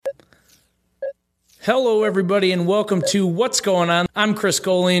Hello, everybody, and welcome to What's Going On. I'm Chris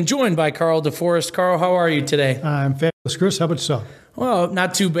Golian, joined by Carl DeForest. Carl, how are you today? I'm fabulous, Chris. How about yourself? Well,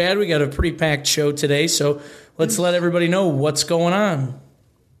 not too bad. We got a pretty packed show today, so let's let everybody know what's going on.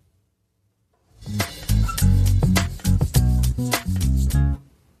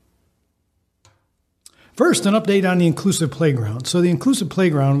 First, an update on the Inclusive Playground. So the Inclusive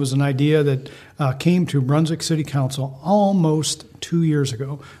Playground was an idea that came to Brunswick City Council almost 2 years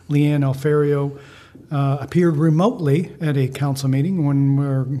ago. Leanne Alferio appeared remotely at a council meeting when we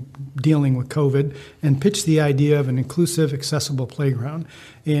were dealing with COVID and pitched the idea of an inclusive, accessible playground.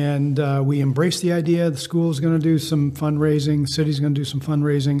 And we embraced the idea. The school is going to do some fundraising. The city's going to do some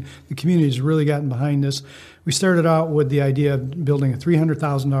fundraising. The community's really gotten behind this. We started out with the idea of building a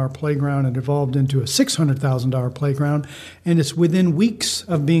 $300,000 playground and evolved into a $600,000 playground, and it's within weeks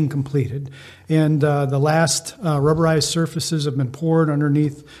of being completed. And the last rubberized surfaces have been poured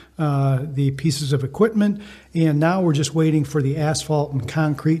underneath the pieces of equipment, and now we're just waiting for the asphalt and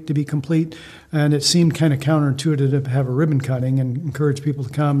concrete to be complete. And it seemed kind of counterintuitive to have a ribbon cutting and encourage people to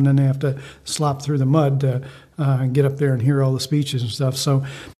come, and then they have to slop through the mud to get up there and hear all the speeches and stuff. So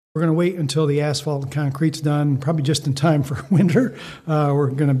we're going to wait until the asphalt and concrete's done, probably just in time for winter. We're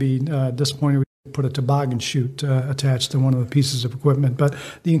going to be disappointed we put a toboggan chute attached to one of the pieces of equipment. But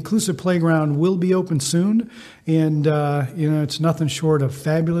the Inclusive Playground will be open soon, and it's nothing short of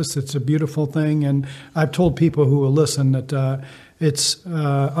fabulous. It's a beautiful thing, and I've told people who will listen that it's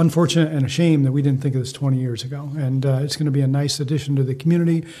unfortunate and a shame that we didn't think of this 20 years ago. And it's going to be a nice addition to the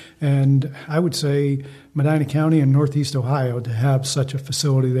community. And I would say Medina County and Northeast Ohio to have such a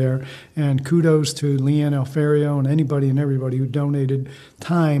facility there. And kudos to Leanne Alferio and anybody and everybody who donated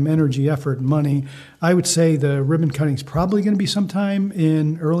time, energy, effort, and money. I would say the ribbon cutting is probably going to be sometime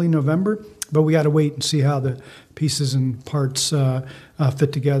in early November, but we got to wait and see how the pieces and parts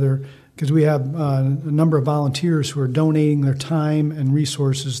fit together, because we have a number of volunteers who are donating their time and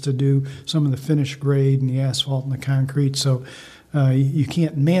resources to do some of the finish grade and the asphalt and the concrete. So you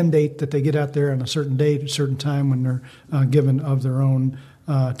can't mandate that they get out there on a certain date at a certain time when they're given of their own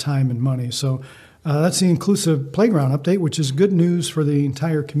time and money. So that's the Inclusive Playground update, which is good news for the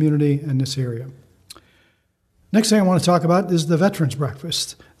entire community in this area. Next thing I want to talk about is the Veterans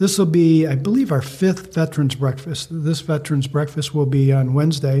Breakfast. This will be, I believe, our 5th Veterans Breakfast. This Veterans Breakfast will be on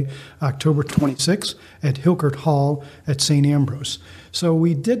Wednesday, October 26th at Hilkert Hall at St. Ambrose. So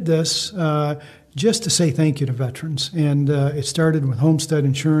we did this just to say thank you to veterans. And it started with Homestead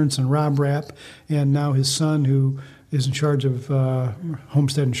Insurance and Rob Rapp, and now his son, who is in charge of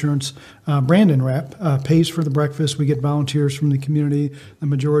Homestead Insurance, Brandon Rapp, pays for the breakfast. We get volunteers from the community. The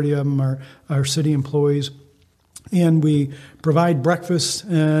majority of them are city employees. And we provide breakfast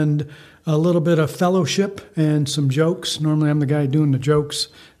and a little bit of fellowship and some jokes. Normally I'm the guy doing the jokes.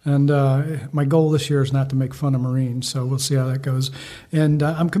 And my goal this year is not to make fun of Marines, so we'll see how that goes. And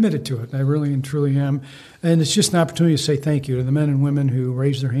I'm committed to it. I really and truly am. And it's just an opportunity to say thank you to the men and women who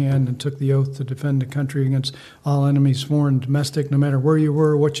raised their hand and took the oath to defend the country against all enemies, foreign and domestic, no matter where you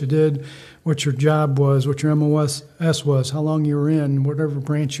were, what you did, what your job was, what your MOS was, how long you were in, whatever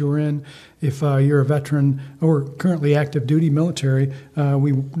branch you were in. If you're a veteran or currently active duty military,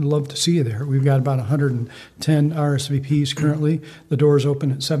 we would love to see you there. We've got about 110 RSVPs currently. The doors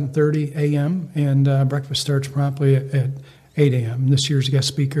open at 7:30 a.m. and breakfast starts promptly at 8 a.m. This year's guest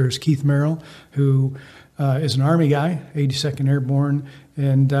speaker is Keith Merrill, who is an Army guy, 82nd Airborne,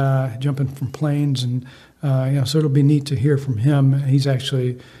 and jumping from planes. And so it'll be neat to hear from him. He's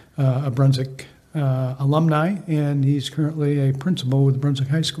actually a Brunswick alumni, and he's currently a principal with Brunswick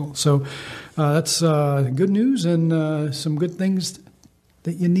High School. So that's good news and some good things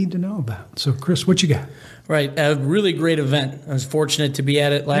that you need to know about. So, Chris, what you got? Right, a really great event. I was fortunate to be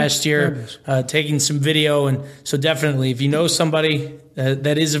at it last year, taking some video. And so definitely, if you know somebody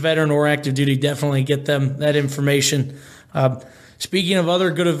that is a veteran or active duty, definitely get them that information. Speaking of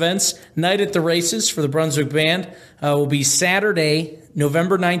other good events, Night at the Races for the Brunswick Band will be Saturday,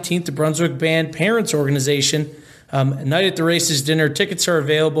 November 19th, the Brunswick Band Parents Organization. Night at the Races dinner. Tickets are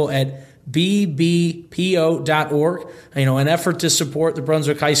available at bbpo.org. An effort to support the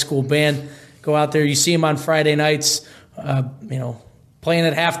Brunswick High School Band. Go out there. You see them on Friday nights, playing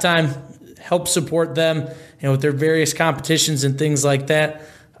at halftime. Help support them, with their various competitions and things like that.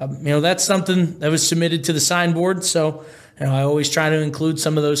 That's something that was submitted to the signboard. So, I always try to include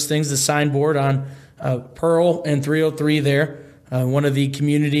some of those things, the signboard on Pearl and 303 there, one of the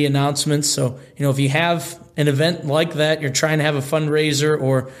community announcements. So, if you have an event like that, you're trying to have a fundraiser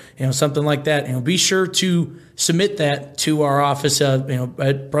or, something like that, be sure to submit that to our office,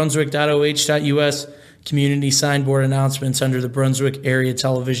 at brunswick.oh.us, community signboard announcements under the Brunswick Area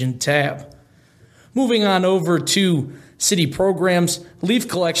Television tab. Moving on over to city programs, leaf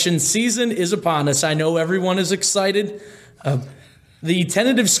collection season is upon us. I know everyone is excited. The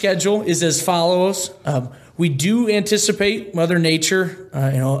tentative schedule is as follows. We do anticipate Mother Nature,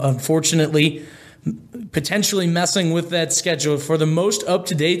 unfortunately, potentially messing with that schedule. For the most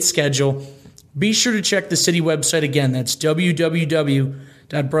up-to-date schedule, be sure to check the city website again. That's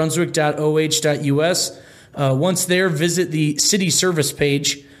www.brunswick.oh.us. Once there, visit the city service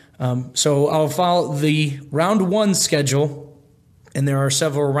page. So I'll follow the round 1 schedule, and there are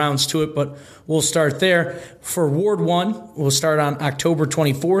several rounds to it, but we'll start there. For Ward 1, we'll start on October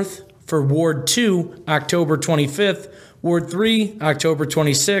 24th. For Ward 2, October 25th. Ward 3, October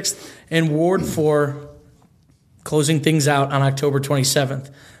 26th. And Ward 4, closing things out on October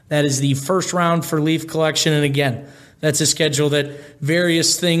 27th. That is the first round for leaf collection. And again, that's a schedule that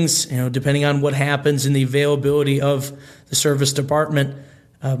various things, depending on what happens in the availability of the service department,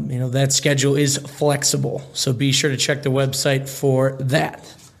 that schedule is flexible. So be sure to check the website for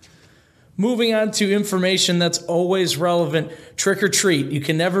that. Moving on to information that's always relevant, trick or treat. You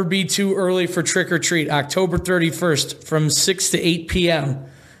can never be too early for trick or treat. October 31st from 6 to 8 p.m.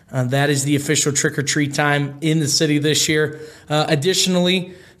 That is the official trick or treat time in the city this year.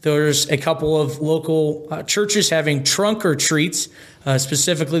 Additionally, there's a couple of local churches having trunk or treats,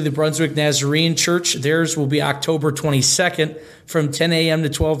 specifically the Brunswick Nazarene Church. Theirs will be October 22nd from 10 a.m. to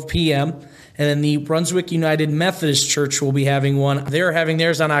 12 p.m. And then the Brunswick United Methodist Church will be having one. They're having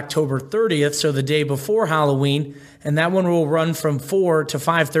theirs on October 30th, so the day before Halloween. And that one will run from 4 to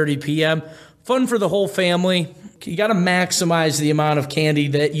 5:30 p.m. Fun for the whole family. You got to maximize the amount of candy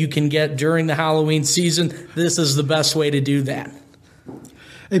that you can get during the Halloween season. This is the best way to do that.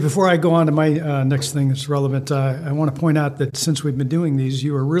 Hey, before I go on to my next thing that's relevant, I want to point out that since we've been doing these,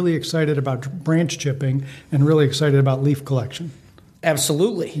 you are really excited about branch chipping and really excited about leaf collection.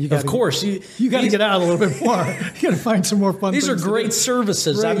 Absolutely. Of course. You got to get out a little bit more. You got to find some more fun these things. These are great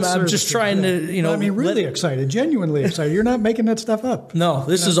services. I'm just trying to, really excited, genuinely excited. You're not making that stuff up. No,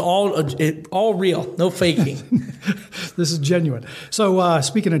 this is all real. No faking. This is genuine. So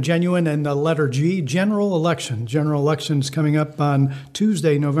speaking of genuine and the letter G, general election. General elections coming up on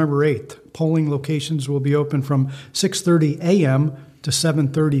Tuesday, November 8th. Polling locations will be open from 6:30 a.m. to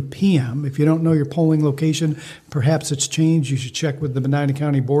 7:30 p.m. If you don't know your polling location, perhaps it's changed. You should check with the Medina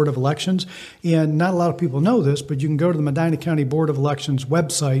County Board of Elections. And not a lot of people know this, but you can go to the Medina County Board of Elections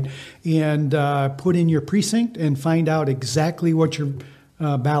website and put in your precinct and find out exactly what your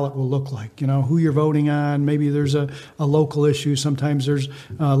ballot will look like. Who you're voting on. Maybe there's a local issue. Sometimes there's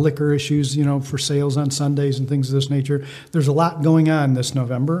liquor issues, for sales on Sundays and things of this nature. There's a lot going on this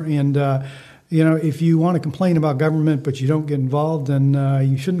November. And if you want to complain about government but you don't get involved, then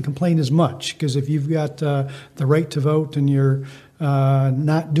you shouldn't complain as much, because if you've got the right to vote and you're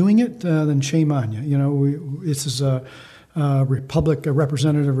not doing it, then shame on you. This is a republic, a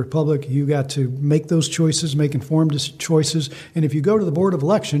representative republic. You got to make those choices, make informed choices. And if you go to the Board of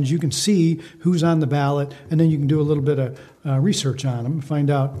Elections, you can see who's on the ballot, and then you can do a little bit of research on them, find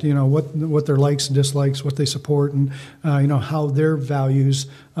out what their likes and dislikes, what they support, and how their values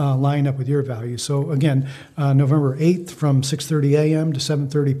line up with your values. So again, November 8th from 6:30 a.m. to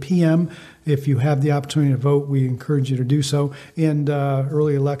 7:30 p.m. If you have the opportunity to vote, we encourage you to do so. And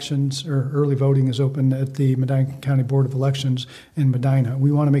early elections or early voting is open at the Medina County Board of Elections in Medina.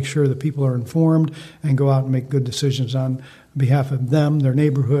 We want to make sure that people are informed and go out and make good decisions on behalf of them, their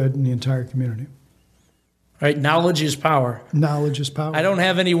neighborhood, and the entire community. Right, knowledge is power. Knowledge is power. I don't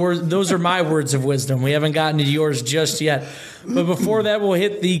have any words. Those are my words of wisdom. We haven't gotten to yours just yet. But before that, we'll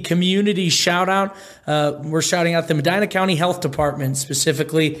hit the community shout out. We're shouting out the Medina County Health Department,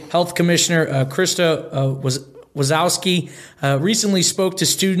 specifically Health Commissioner Krista Wazowski recently spoke to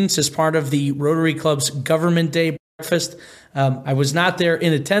students as part of the Rotary Club's Government Day breakfast. I was not there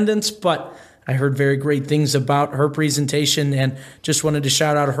in attendance, but I heard very great things about her presentation, and just wanted to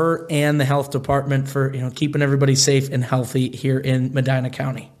shout out her and the health department for keeping everybody safe and healthy here in Medina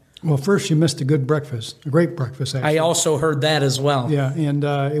County. Well, first you missed a good breakfast, a great breakfast, actually. I also heard that as well. Yeah, and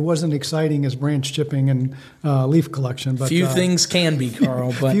it wasn't exciting as branch chipping and leaf collection. But few things can be,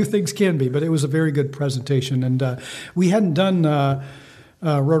 Carl. But few things can be, but it was a very good presentation. And we hadn't done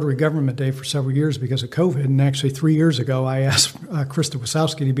Rotary Government Day for several years because of COVID. And actually 3 years ago, I asked Krista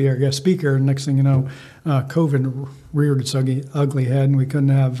Wazowski to be our guest speaker. And next thing you know, COVID reared its ugly head, and we couldn't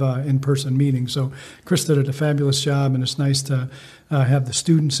have in-person meetings. So Krista did a fabulous job, and it's nice to have the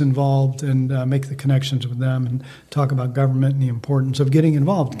students involved and make the connections with them and talk about government and the importance of getting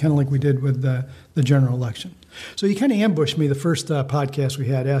involved, kind of like we did with the general election. So you kind of ambushed me the first podcast we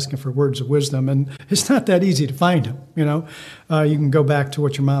had asking for words of wisdom, and it's not that easy to find them. You can go back to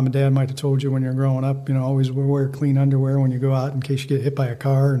what your mom and dad might have told you when you're growing up. Always wear clean underwear when you go out in case you get hit by a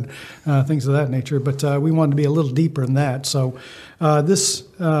car and things of that nature. But we wanted to be a little deeper than that. So this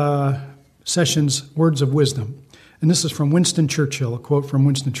session's words of wisdom, and this is from Winston Churchill, a quote from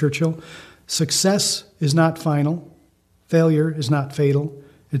Winston Churchill: "Success is not final. Failure is not fatal.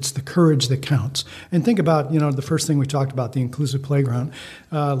 It's the courage that counts." And think about, the first thing we talked about, the inclusive playground.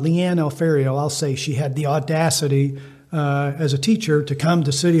 Leanne Alfario, I'll say she had the audacity as a teacher to come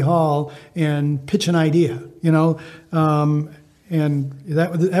to City Hall and pitch an idea, and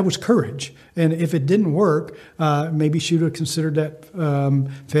that was courage. And if it didn't work, maybe she would have considered that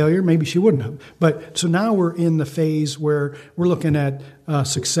failure. Maybe she wouldn't have. But so now we're in the phase where we're looking at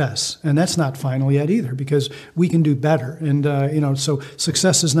success, and that's not final yet either, because we can do better. And so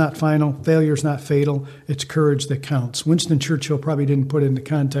success is not final, failure is not fatal. It's courage that counts. Winston Churchill probably didn't put it in the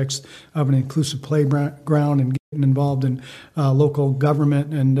context of an inclusive playground and getting involved in local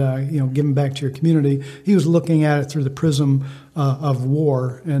government and giving back to your community. He was looking at it through the prism of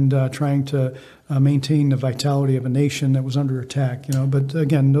war and trying to maintain the vitality of a nation that was under attack. But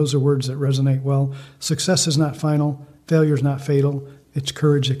again, those are words that resonate well. Success is not final, failure is not fatal. It's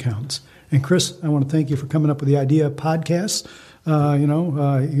courage that counts. And Chris, I want to thank you for coming up with the idea of podcasts.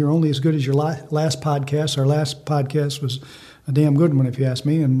 You're only as good as your last podcast. Our last podcast was a damn good one, if you ask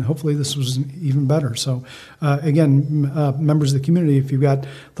me, and hopefully this was even better. So, again, members of the community, if you've got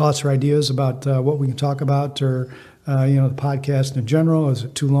thoughts or ideas about what we can talk about, or the podcast in general, is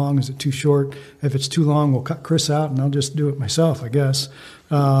it too long? Is it too short? If it's too long, we'll cut Chris out, and I'll just do it myself, I guess.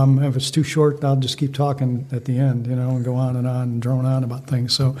 If it's too short, I'll just keep talking at the end, and go on and drone on about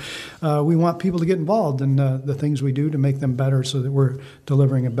things. So we want people to get involved in the things we do to make them better, so that we're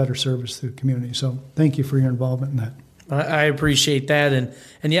delivering a better service to the community. So thank you for your involvement in that. I appreciate that.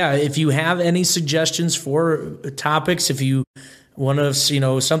 And yeah, if you have any suggestions for topics, if you want to,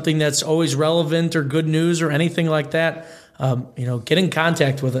 something that's always relevant or good news or anything like that, get in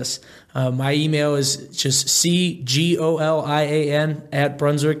contact with us. My email is just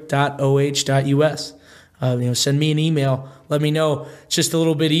cgolian@brunswick.oh.us. Send me an email. Let me know. It's just a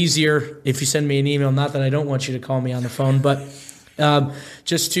little bit easier if you send me an email. Not that I don't want you to call me on the phone, but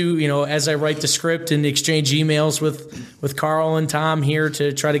just to, as I write the script and exchange emails with Carl and Tom here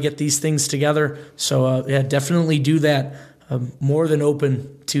to try to get these things together. So, definitely do that. More than open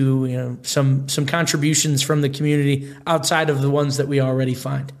to some contributions from the community outside of the ones that we already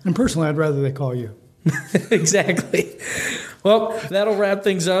find. And personally, I'd rather they call you. Exactly. Well, that'll wrap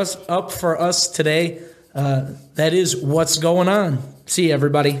things up for us today. That is what's going on. See you,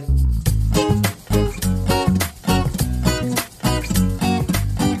 everybody.